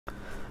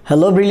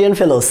Hello brilliant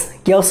ফেলোস,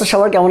 কী অবস্থা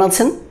সবার, কেমন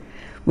আছেন?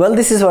 Well,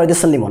 this is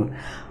ওয়ারিদাস Limon.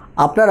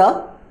 আপনারা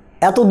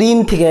এতদিন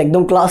থেকে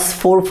একদম ক্লাস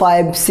 4,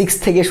 5, 6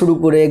 থেকে শুরু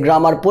করে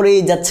গ্রামার পড়েই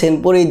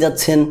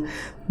যাচ্ছেন,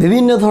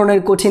 বিভিন্ন ধরনের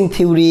কঠিন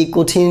থিওরি,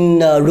 কঠিন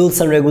রুলস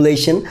অ্যান্ড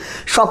রেগুলেশন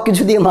সব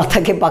কিছু দিয়ে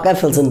মাথাকে পাকায়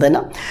ফেলছেন, তাই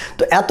না?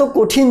 তো এত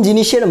কঠিন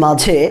জিনিসের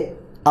মাঝে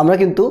আমরা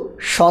কিন্তু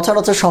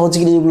সচরাচর সহজ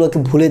জিনিসগুলোকে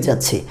ভুলে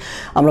যাচ্ছি,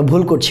 আমরা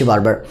ভুল করছি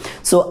বারবার।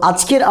 সো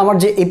আজকের আমার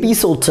যে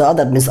এপিসোডটা,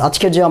 দ্যাট মিনস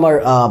আজকের যে আমার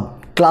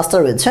ক্লাসটা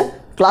রয়েছে,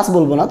 ক্লাস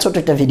বলবো না, ছোট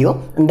একটা video,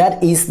 that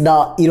is the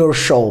error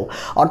show.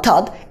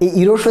 অর্থাৎ এই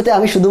ইরর শোতে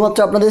আমি শুধুমাত্র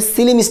আপনাদের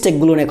সিলি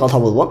মিস্টেকগুলো নিয়ে কথা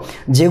বলবো,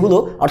 যেগুলো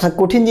অর্থাৎ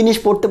কঠিন জিনিস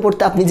পড়তে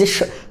পড়তে আপনি যে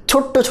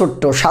ছোট্ট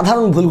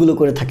সাধারণ ভুলগুলো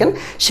করে থাকেন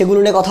সেগুলো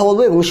নিয়ে কথা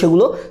বলবো এবং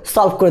সেগুলো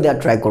সলভ করে দেওয়ার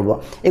ট্রাই করবো।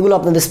 এগুলো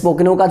আপনাদের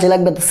স্পোকেনেও কাজে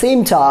লাগবে, অ্যাট দ্য সেম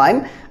টাইম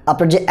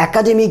আপনার যে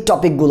একাডেমিক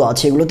টপিকগুলো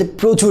আছে এগুলোতে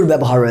প্রচুর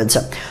ব্যবহার রয়েছে।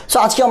 সো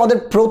আজকে আমাদের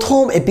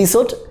প্রথম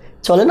এপিসোড,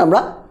 চলেন আমরা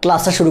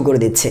ক্লাসটা শুরু করে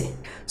দিচ্ছি।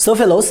 সো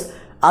ফেলোস,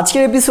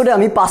 আজকের এপিসোডে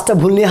আমি 5টা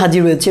ভুল নিয়ে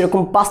হাজির হয়েছি,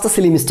 এরকম 5টা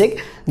সিলি মিস্টেক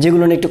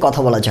যেগুলো নিয়ে একটু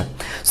কথা বলা যায়।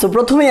 সো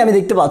প্রথমেই আমি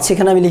দেখতে পাচ্ছি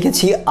এখানে আমি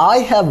লিখেছি I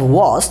have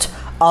watched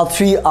a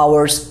 3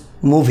 hours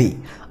movie.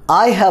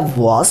 I have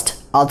watched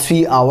a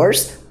 3 hours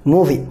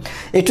movie.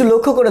 একটু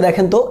লক্ষ্য করে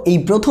দেখেন তো এই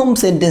প্রথম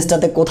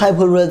সেন্টেন্সটাতে কোথায়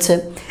ভুল রয়েছে,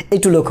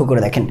 একটু লক্ষ্য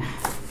করে দেখেন।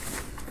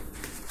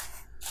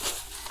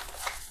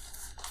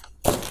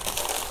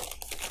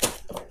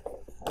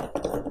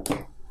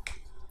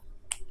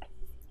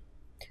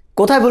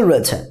 কোথায় ভুল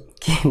রয়েছে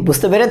কি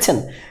বুঝতে পেরেছেন?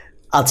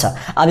 আচ্ছা,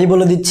 আমি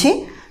বলে দিচ্ছি,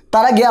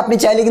 তার আগে আপনি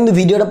চাইলে কিন্তু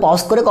ভিডিওটা পজ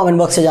করে কমেন্ট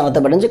বক্সে জানাতে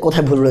পারেন যে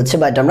কোথায় ভুল রয়েছে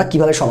বা এটা আমরা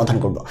কীভাবে সমাধান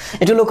করব।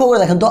 একটু লক্ষ্য করে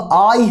দেখেন তো,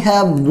 I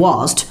have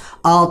watched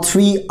a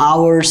 3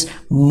 hours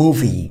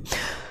movie.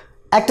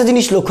 একটা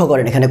জিনিস লক্ষ্য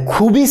করেন এখানে,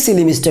 খুবই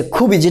সিলি মিস্টেক,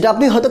 খুবই, যেটা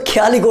আপনি হয়তো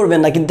খেয়ালই করবেন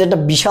না, কিন্তু এটা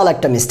বিশাল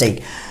একটা মিস্টেক।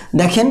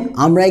 দেখেন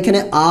আমরা এখানে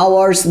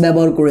আওয়ার্স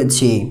ব্যবহার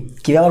করেছি।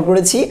 কী ব্যবহার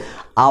করেছি?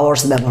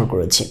 আওয়ার্স ব্যবহার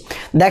করেছি।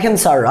 দেখেন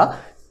স্যাররা,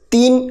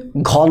 3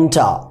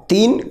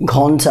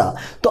 ঘন্টা।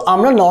 তো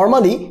আমরা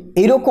নর্মালি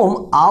এরকম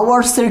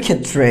আওয়ার্সের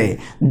ক্ষেত্রে,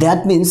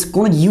 দ্যাট মিন্স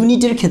কোনো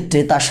ইউনিটের ক্ষেত্রে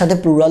তার সাথে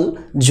প্লুরাল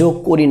যোগ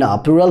করি না।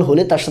 প্লুরাল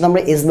হলে তার সাথে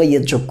আমরা এস বাই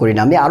এস যোগ করি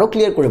না। আমি আরও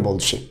ক্লিয়ার করে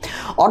বলছি।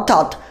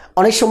 অর্থাৎ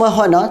অনেক সময়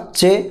হয় না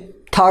যে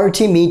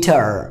 30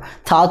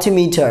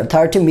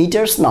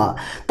 মিটার্স না,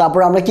 তারপর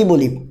আমরা কি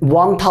বলি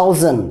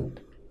 1000,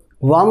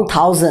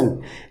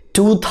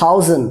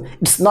 2000,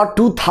 ইটস নট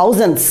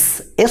 2000s,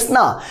 এস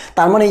না।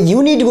 তার মানে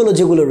ইউনিটগুলো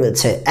যেগুলো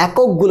রয়েছে,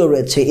 এককগুলো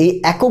রয়েছে, এই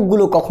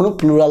এককগুলো কখনো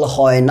প্লুরাল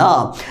হয় না।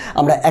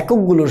 আমরা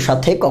এককগুলোর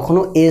সাথে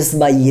কখনো এস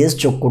বা ইএস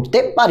যোগ করতে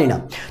পারি না।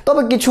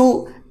 তবে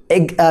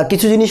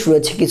কিছু জিনিস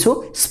রয়েছে, কিছু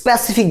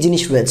স্পেসিফিক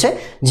জিনিস রয়েছে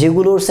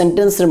যেগুলোর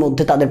সেন্টেন্সের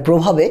মধ্যে তাদের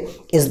প্রভাবে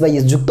এস বাই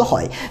এস যুক্ত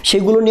হয়,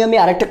 সেগুলো নিয়ে আমি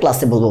আরেকটা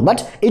ক্লাসে বলবো। বাট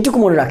এইটুকু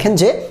মনে রাখেন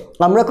যে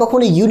আমরা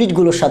কখনো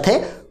ইউনিটগুলোর সাথে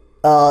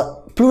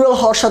প্লুরাল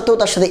হওয়ার সাথেও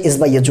তার সাথে এস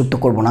বাই এস যুক্ত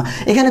করব না।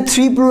 এখানে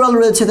 3 প্লুরাল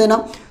রয়েছে, তাই না?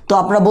 তো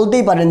আপনারা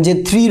বলতেই পারেন যে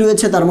 3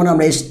 রয়েছে, তার মানে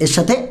আমরা এর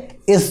সাথে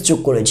এস যোগ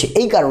করেছি,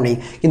 এই কারণেই।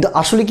 কিন্তু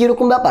আসলে কি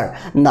এরকম ব্যাপার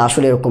না,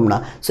 আসলে এরকম না।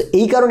 সো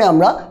এই কারণে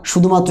আমরা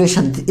শুধুমাত্র এর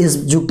সাথে এস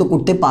যুক্ত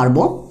করতে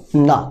পারবো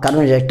না, কারণ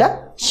এটা একটা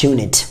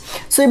ইউনিট।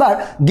 সো এবার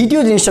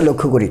দ্বিতীয় জিনিসটা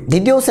লক্ষ্য করি।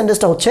 দ্বিতীয়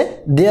সেন্টেন্সটা হচ্ছে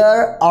দেয়ার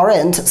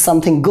aren't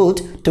something good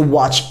to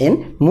watch in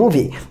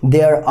movie.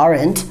 There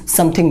aren't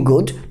something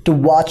good to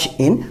watch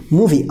in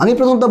movie. আমি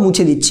প্রথমটা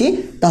মুছে দিচ্ছি,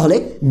 তাহলে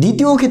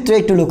দ্বিতীয় ক্ষেত্রে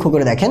একটু লক্ষ্য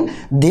করে দেখেন,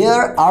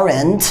 দেয়ার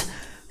aren't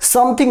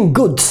something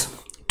good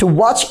to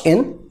watch in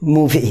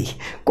movie.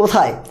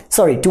 কোথায়?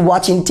 Sorry, to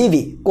watch in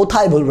TV.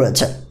 কোথায় ভুল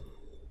রয়েছে?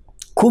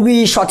 খুবই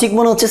সঠিক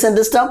মনে হচ্ছে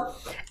সেন্টেন্সটা,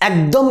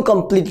 একদম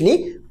কমপ্লিটলি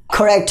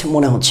কারেক্ট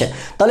মনে হচ্ছে।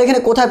 তাহলে এখানে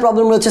কোথায়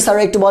প্রবলেম রয়েছে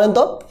স্যার একটু বলেন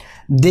তো।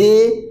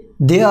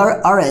 দেয়ার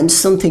aren't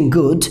something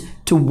good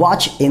to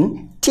watch in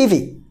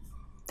TV,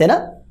 তাই না?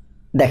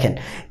 দেখেন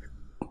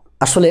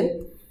আসলে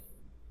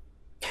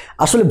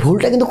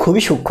ভুলটা কিন্তু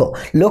খুবই সূক্ষ্ম।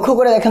 লক্ষ্য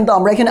করে দেখেন তো,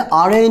 আমরা এখানে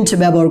আরেন্ট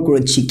ব্যবহার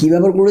করেছি। কি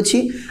ব্যবহার করেছি?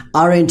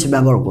 আরেন্ট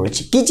ব্যবহার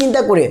করেছি। কি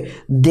চিন্তা করে?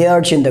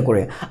 দেয়ার চিন্তা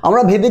করে।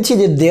 আমরা ভেবেছি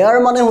যে দেয়ার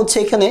মানে হচ্ছে,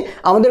 এখানে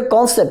আমাদের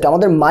কনসেপ্ট,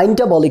 আমাদের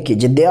মাইন্ডটা বলে কি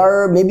যে দেয়ার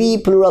মেবি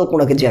প্লুরাল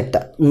কোনো কিছু একটা,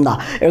 না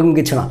এরকম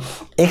কিছু না।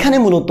 এখানে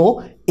মূলত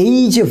এই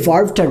যে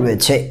ভার্বটা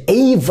রয়েছে,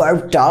 এই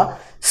ভার্বটা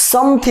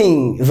সামথিং,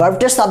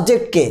 ভার্বটার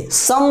সাবজেক্টকে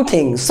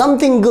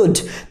সামথিং গুড,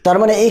 তার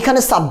মানে এখানে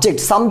সাবজেক্ট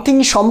সামথিং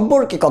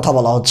সম্পর্কে কথা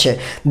বলা হচ্ছে।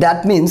 দ্যাট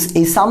মিনস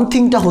এই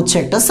সামথিংটা হচ্ছে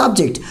একটা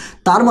সাবজেক্ট।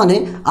 তার মানে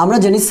আমরা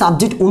জানি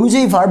সাবজেক্ট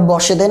অনুযায়ী ভার্ব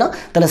বসে, দেয় না?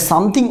 তাহলে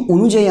সামথিং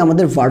অনুযায়ী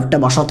আমাদের ভার্বটা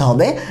বসাতে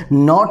হবে,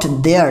 নট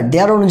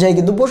দেয়ার অনুযায়ী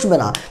কিন্তু বসবে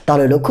না।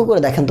 তাহলে লক্ষ্য করে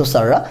দেখেন তো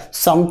স্যাররা,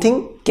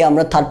 সামথিংকে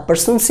আমরা 3rd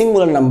person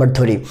সিঙ্গুলার নাম্বার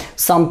ধরি।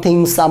 সামথিং,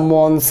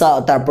 সামওয়ান,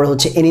 তারপর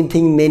হচ্ছে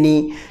এনিথিং, মেনি,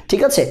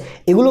 ঠিক আছে?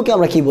 এগুলোকে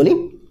আমরা কি বলি?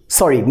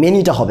 সরি,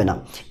 মেনিটা হবে না,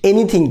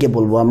 এনিথিংকে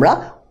বলবো আমরা,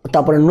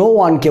 তারপরে নো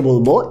ওয়ানকে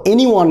বলবো,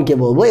 এনি ওয়ানকে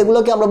বলবো।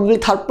 এগুলোকে আমরা বলি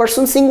 3rd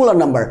person সিঙ্গুলার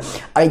নাম্বার।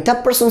 আর এই 3rd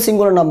person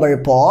সিঙ্গুলার নাম্বারের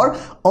পর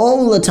all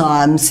the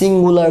time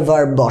singular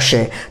verb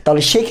বসে।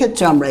 তাহলে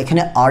সেক্ষেত্রে আমরা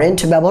এখানে আরেন্ট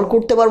ব্যবহার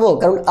করতে পারবো,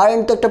 কারণ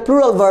আরেন্ট তো একটা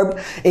প্লুরাল ভার্ব,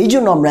 এই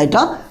জন্য আমরা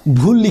এটা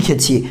ভুল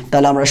লিখেছি।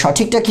 তাহলে আমরা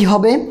সঠিকটা কি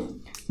হবে?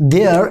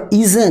 দেয়ার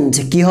ইজেন্ট।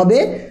 কি হবে?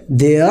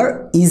 দেয়ার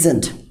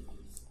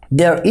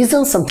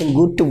isn't something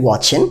good to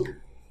watch in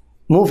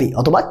movie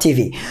অথবা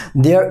TV.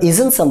 There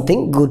isn't something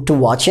good to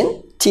watch in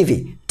TV.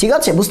 ঠিক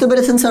আছে, বুঝতে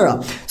পেরেছেন স্যাররা?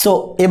 সো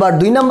এবার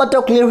 2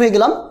 নাম্বারটাও ক্লিয়ার হয়ে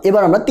গেলাম।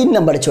 এবার আমরা 3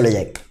 নাম্বারে চলে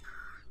যাই।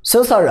 সো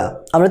স্যাররা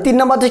আমরা 3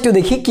 নাম্বারটা একটু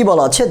দেখি কি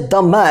বলা আছে।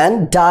 The man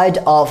died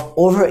of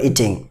over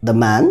eating. The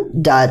man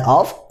died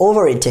of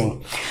over eating.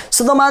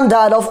 So the man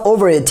died of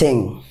over eating,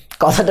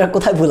 কথাটার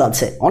কোথায় ভুল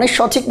আছে? অনেক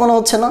সঠিক মনে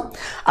হচ্ছে না?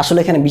 আসলে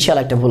এখানে বিশাল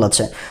একটা ভুল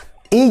আছে।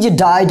 এই যে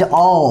ডাইড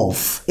অফ,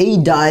 এই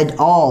died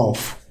of,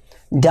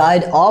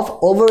 died of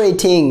over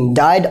eating,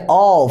 died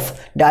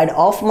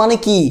of মানে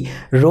কি?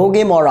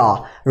 রোগে মরা,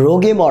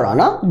 রোগে মরা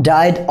না?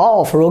 ডাইড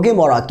অফ রোগে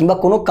মরা কিংবা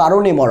কোনো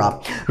কারণে মরা,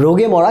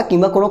 রোগে মরা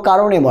কিংবা কোনো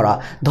কারণে মরা।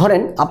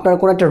 ধরেন আপনার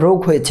কোনো একটা রোগ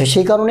হয়েছে,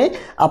 সেই কারণে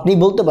আপনি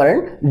বলতে পারেন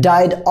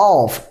died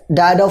of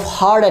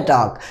heart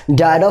attack,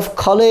 died of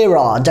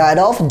cholera, died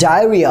of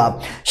diarrhoea,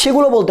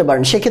 সেগুলো বলতে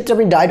পারেন। সেক্ষেত্রে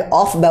আপনি ডাইড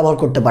অফ ব্যবহার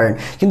করতে পারেন।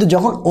 কিন্তু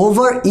যখন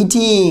ওভার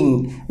ইটিং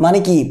মানে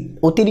কি?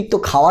 অতিরিক্ত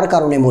খাওয়ার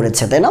কারণে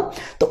মরেছে, তাই না?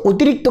 তো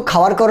অতিরিক্ত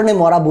খাওয়ার কারণে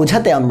মরা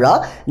বোঝাতে আমরা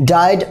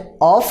ডাইড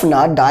অফ না,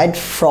 ডাইড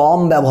ফ্রম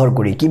ব্যবহার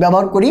করি। কি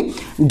ব্যবহার করি?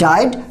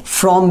 ডাইড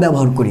ফ্রম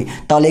ব্যবহার করি।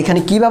 তাহলে এখানে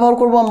কি ব্যবহার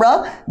করব আমরা?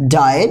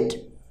 Died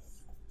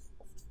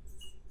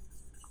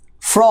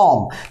from.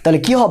 তাহলে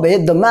কি হবে?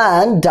 The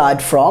man died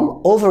from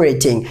over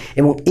eating.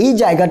 এবং এই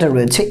জায়গাটা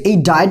রয়েছে এই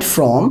ডাইড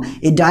ফ্রম,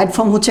 এই ডাইড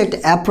ফ্রম হচ্ছে একটা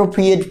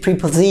অ্যাপ্রোপ্রিয়েট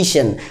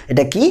প্রিপোজিশন।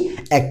 এটা কি?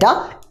 একটা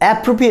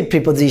অ্যাপ্রোপ্রিয়েট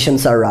প্রিপোজিশন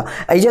স্যাররা।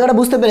 এই জায়গাটা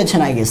বুঝতে পেরেছেন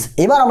আই গেস।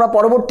 এবার আমরা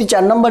পরবর্তী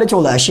 4 নম্বরে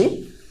চলে আসি।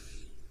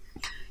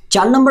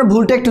 4 নম্বর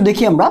ভুলটা একটু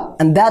দেখি আমরা।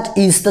 And that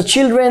is the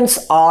children's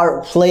are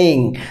playing.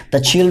 The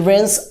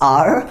children's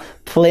are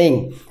playing,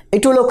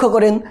 একটু লক্ষ্য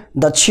করেন।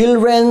 দ্য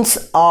চিলড্রেন্স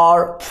আর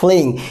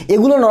প্লেয়িং,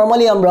 এগুলো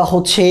নর্মালি আমরা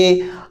হচ্ছে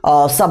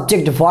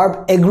সাবজেক্ট ভার্ব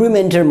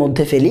এগ্রিমেন্টের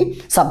মধ্যে ফেলি।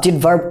 সাবজেক্ট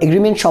ভার্ব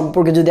এগ্রিমেন্ট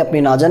সম্পর্কে যদি আপনি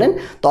না জানেন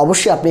তো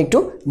অবশ্যই আপনি একটু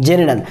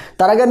জেনে নেন।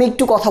 তার আগে আমি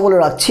একটু কথা বলে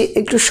রাখছি,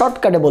 একটু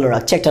শর্টকাটে বলে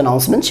রাখছি একটা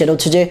অ্যানাউন্সমেন্ট। সেটা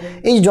হচ্ছে যে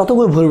এই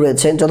যতগুলো ভুল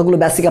রয়েছে, যতগুলো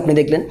বেসিক আপনি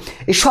দেখলেন,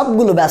 এই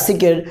সবগুলো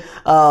বেসিকের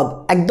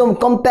একদম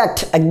কম্প্যাক্ট,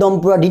 একদম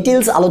পুরো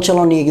ডিটেলস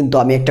আলোচনা নিয়ে কিন্তু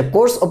আমি একটা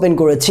কোর্স ওপেন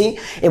করেছি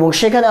এবং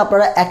সেখানে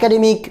আপনারা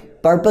একাডেমিক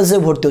পারপাসে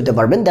ভর্তি হতে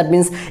পারবেন। দ্যাট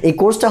মিনস এই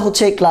কোর্সটা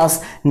হচ্ছে ক্লাস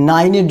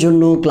 9-এর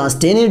জন্য, ক্লাস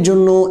 10-এর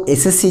জন্য,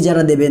 এসএসসি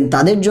যারা দেবেন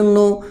তাদের জন্য,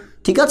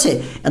 ঠিক আছে?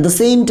 At the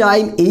same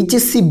time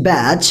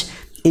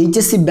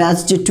HSC batch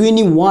যে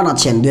 21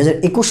 আছেন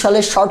 2021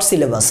 সালের শর্ট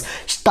সিলেবাস,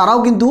 তারাও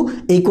কিন্তু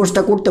এই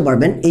কোর্সটা করতে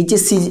পারবেন।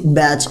 এইচএসসি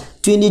ব্যাচ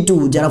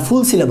 22 যারা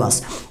ফুল সিলেবাস,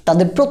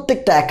 তাদের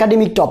প্রত্যেকটা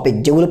একাডেমিক টপিক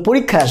যেগুলো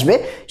পরীক্ষায় আসবে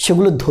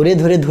সেগুলো ধরে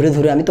ধরে ধরে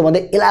ধরে আমি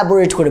তোমাদের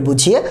এলাবোরেট করে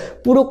বুঝিয়ে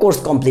পুরো কোর্স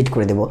কমপ্লিট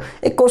করে দেবো।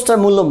 এই কোর্সটার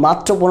মূল্য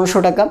মাত্র 1500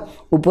 টাকা।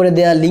 উপরে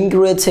দেওয়া লিঙ্ক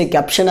রয়েছে,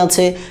 ক্যাপশন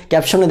আছে,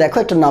 ক্যাপশনে দেখো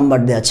একটা নাম্বার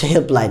দেওয়া আছে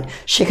হেল্পলাইন,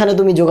 সেখানে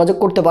তুমি যোগাযোগ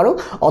করতে পারো,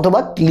 অথবা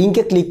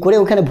লিঙ্কে ক্লিক করে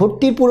ওখানে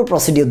ভর্তির পুরো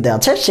প্রসিডিউর দেওয়া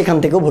আছে, সেখান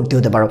থেকেও ভর্তি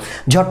হতে পারো।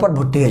 ঝটপট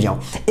ভর্তি হয়ে যাও।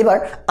 এবার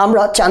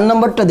আমরা 4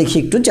 নম্বরটা দেখি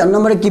একটু। 4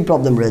 নম্বরে কি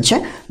প্রবলেম রয়েছে?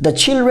 দ্য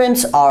চিলড্রেন্স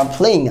আর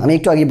প্লেয়িং, আমি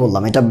একটু আগে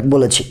বললাম, এটা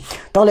বলেছি।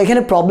 তাহলে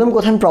এখানে প্রবলেম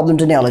কোথায়? আমি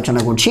প্রবলেমটা নিয়ে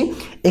আলোচনা করছি।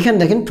 এখানে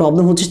দেখেন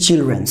প্রবলেম হচ্ছে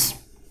চিলড্রেন্স।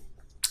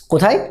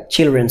 কোথায়?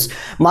 চিলড্রেন্স।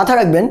 মাথা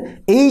রাখবেন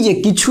এই যে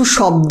কিছু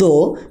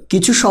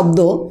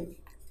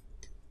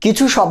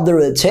শব্দ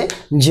রয়েছে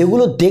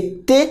যেগুলো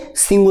দেখতে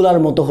সিঙ্গুলার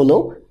মতো হলো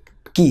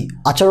কি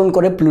আচরণ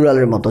করে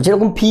প্লুরালের মতো,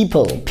 যেরকম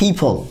পিপল,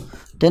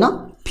 তাই না?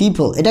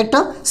 পিপল এটা একটা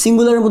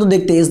সিঙ্গুলারের মতো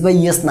দেখতে, এস বাই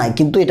ইয়েস নাই,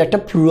 কিন্তু এটা একটা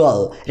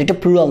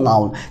প্লুরাল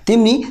নাউন।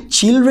 তেমনি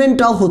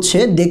চিলড্রেনটাও হচ্ছে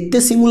দেখতে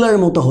সিঙ্গুলারের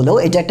মতো হলেও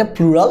এটা একটা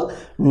প্লুরাল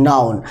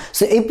নাউন।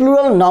 সো এই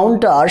প্লুরাল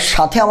নাউনটার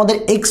সাথে আমাদের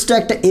এক্সট্রা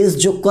একটা এস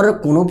যোগ করার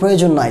কোনো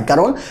প্রয়োজন নাই,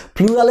 কারণ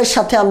প্লুরালের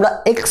সাথে আমরা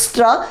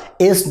এক্সট্রা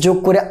এস যোগ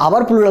করে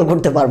আবার প্লুরাল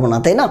করতে পারবো না,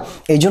 তাই না?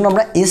 এই জন্য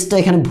আমরা এসটা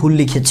এখানে ভুল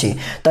লিখেছি।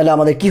 তাহলে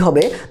আমাদের কি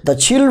হবে? দ্য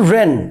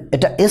চিলড্রেন,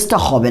 এটা এসটা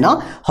হবে না,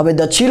 হবে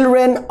the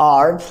children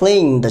are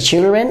playing. The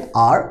children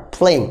are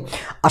playing.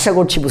 আশা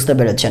করছি বুঝতে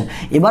পেরেছেন।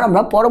 এবার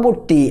আমরা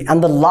পরবর্তী and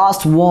the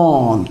last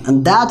one, and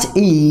that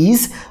is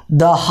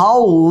the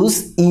house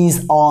is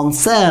on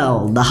sell.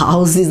 The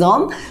house is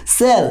on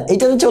sell,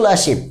 এটাতে চলে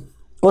আসি।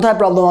 কোথায়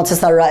প্রবলেম আছে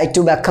স্যাররা একটু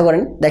ব্যাখ্যা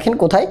করেন। দেখেন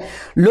কোথায়,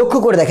 লক্ষ্য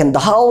করে দেখেন।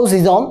 The house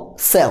is on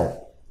sell,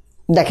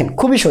 দেখেন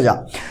খুবই সোজা।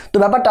 তো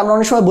ব্যাপারটা আমরা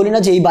অনেক সময় বলি না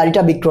যে এই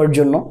বাড়িটা বিক্রয়ের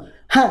জন্য।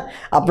 হ্যাঁ,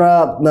 আপনারা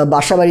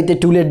বাসা বাড়িতে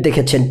টুলেট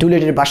দেখেছেন,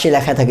 টুলেটের পাশে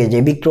লেখা থাকে যে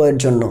বিক্রয়ের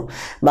জন্য,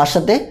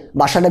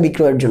 বাসাটা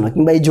বিক্রয়ের জন্য,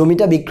 কিংবা এই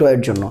জমিটা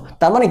বিক্রয়ের জন্য।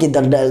 তার মানে কি?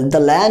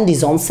 The land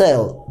is on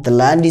sell, the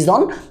land is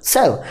on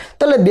sell.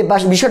 তাহলে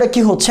বিষয়টা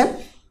কি হচ্ছে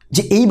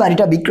যে এই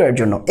বাড়িটা বিক্রয়ের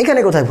জন্য। এখানে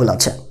কোথায় ভুল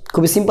আছে?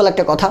 খুবই সিম্পল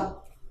একটা কথা,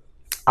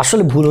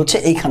 আসলে ভুল হচ্ছে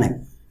এইখানে।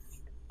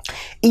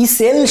 এই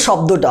সেল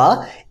শব্দটা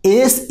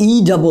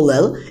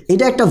SELL,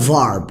 এটা একটা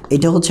ভার্ব,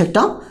 এটা হচ্ছে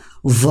একটা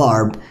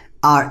ভার্ব।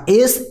 আর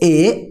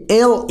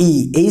SALE,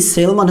 এই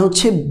সেল মানে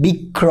হচ্ছে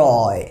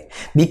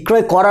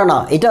বিক্রয় করা না,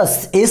 এটা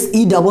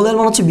SELL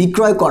মানে হচ্ছে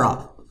বিক্রয় করা,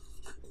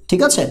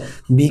 ঠিক আছে?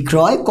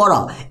 বিক্রয় করা,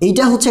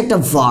 এইটা হচ্ছে একটা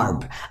ভার্ব।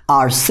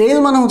 আর সেল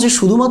মানে হচ্ছে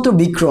শুধুমাত্র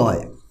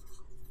বিক্রয়,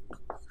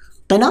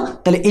 তাই না?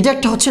 তাহলে এটা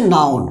একটা হচ্ছে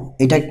নাউন,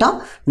 এটা একটা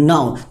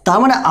নাউন। তার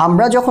মানে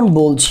আমরা যখন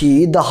বলছি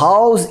the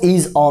house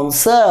is on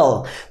sell,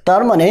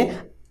 তার মানে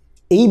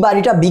এই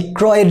বাড়িটা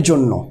বিক্রয়ের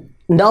জন্য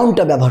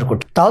নাউনটা ব্যবহার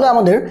করতে। তাহলে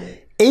আমাদের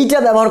এইটা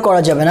ব্যবহার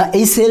করা যাবে না,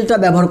 এই সেলটা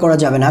ব্যবহার করা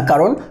যাবে না,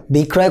 কারণ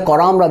বিক্রয়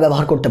করা আমরা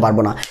ব্যবহার করতে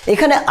পারবো না।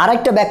 এখানে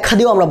আরেকটা ব্যাখ্যা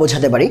দিয়েও আমরা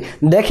বোঝাতে পারি।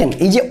 দেখেন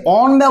এই যে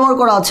অন ব্যবহার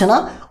করা আছে না,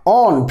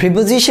 অন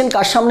প্রিপোজিশন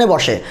কার সামনে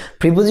বসে?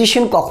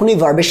 প্রিপোজিশন কখনোই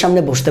ভার্বের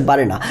সামনে বসতে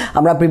পারে না,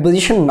 আমরা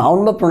প্রিপোজিশন নাউন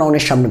বা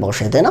প্রোনাউনের সামনে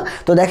বসে, তাই না?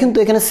 তো দেখেন তো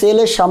এখানে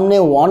সেলের সামনে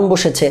ওয়ান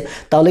বসেছে,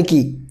 তাহলে কি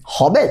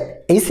হবে?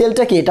 এই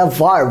সেলটা কি, এটা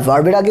ভার্ব,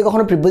 ভার্বের আগে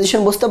কখনো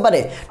প্রিপোজিশন বসতে পারে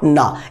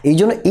না। এই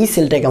জন্য এই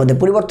সেলটাকে আমাদের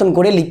পরিবর্তন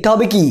করে লিখতে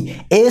হবে কি,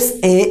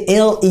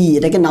 SALE,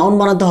 এটাকে নাউন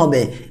বানাতে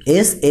হবে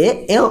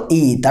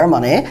SALE। তার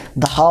মানে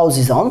the house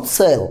is on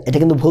sell. এটা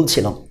কিন্তু ভুল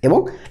ছিল এবং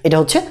এটা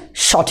হচ্ছে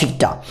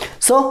সঠিকটা।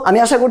 সো আমি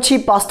আশা করছি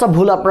 5টা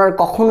ভুল আপনারা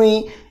কখনোই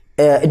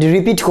এটি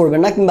রিপিট করবেন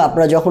না, কিংবা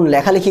আপনারা যখন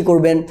লেখালেখি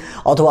করবেন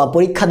অথবা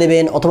পরীক্ষা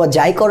দেবেন অথবা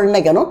যাই করেন না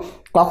কেন,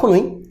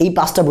 কখনোই এই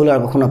 5টা ভুল আর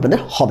কখনো আপনাদের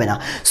হবে না।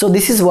 So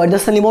this is why the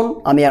Limon.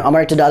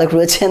 আমার একটা ডায়লগ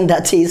রয়েছেন,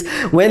 দ্যাট ইজ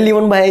ওয়েন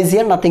লিমন ভাই is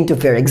here nothing to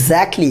fair.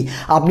 Exactly,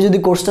 আপনি যদি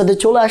কোর্সটাতে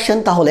চলে আসেন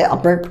তাহলে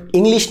আপনার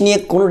ইংলিশ নিয়ে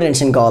কোনো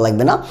টেনশন করা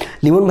লাগবে না,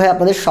 লিমন ভাই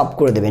আপনাদের সব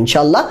করে দেবে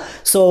ইনশাল্লাহ।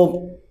 সো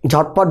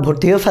ঝটপট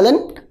ভর্তি হয়ে ফেলেন,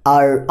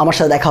 আর আমার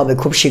সাথে দেখা হবে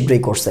খুব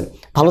শীঘ্রই কোর্সে।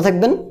 ভালো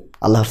থাকবেন,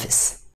 আল্লাহ হাফিজ।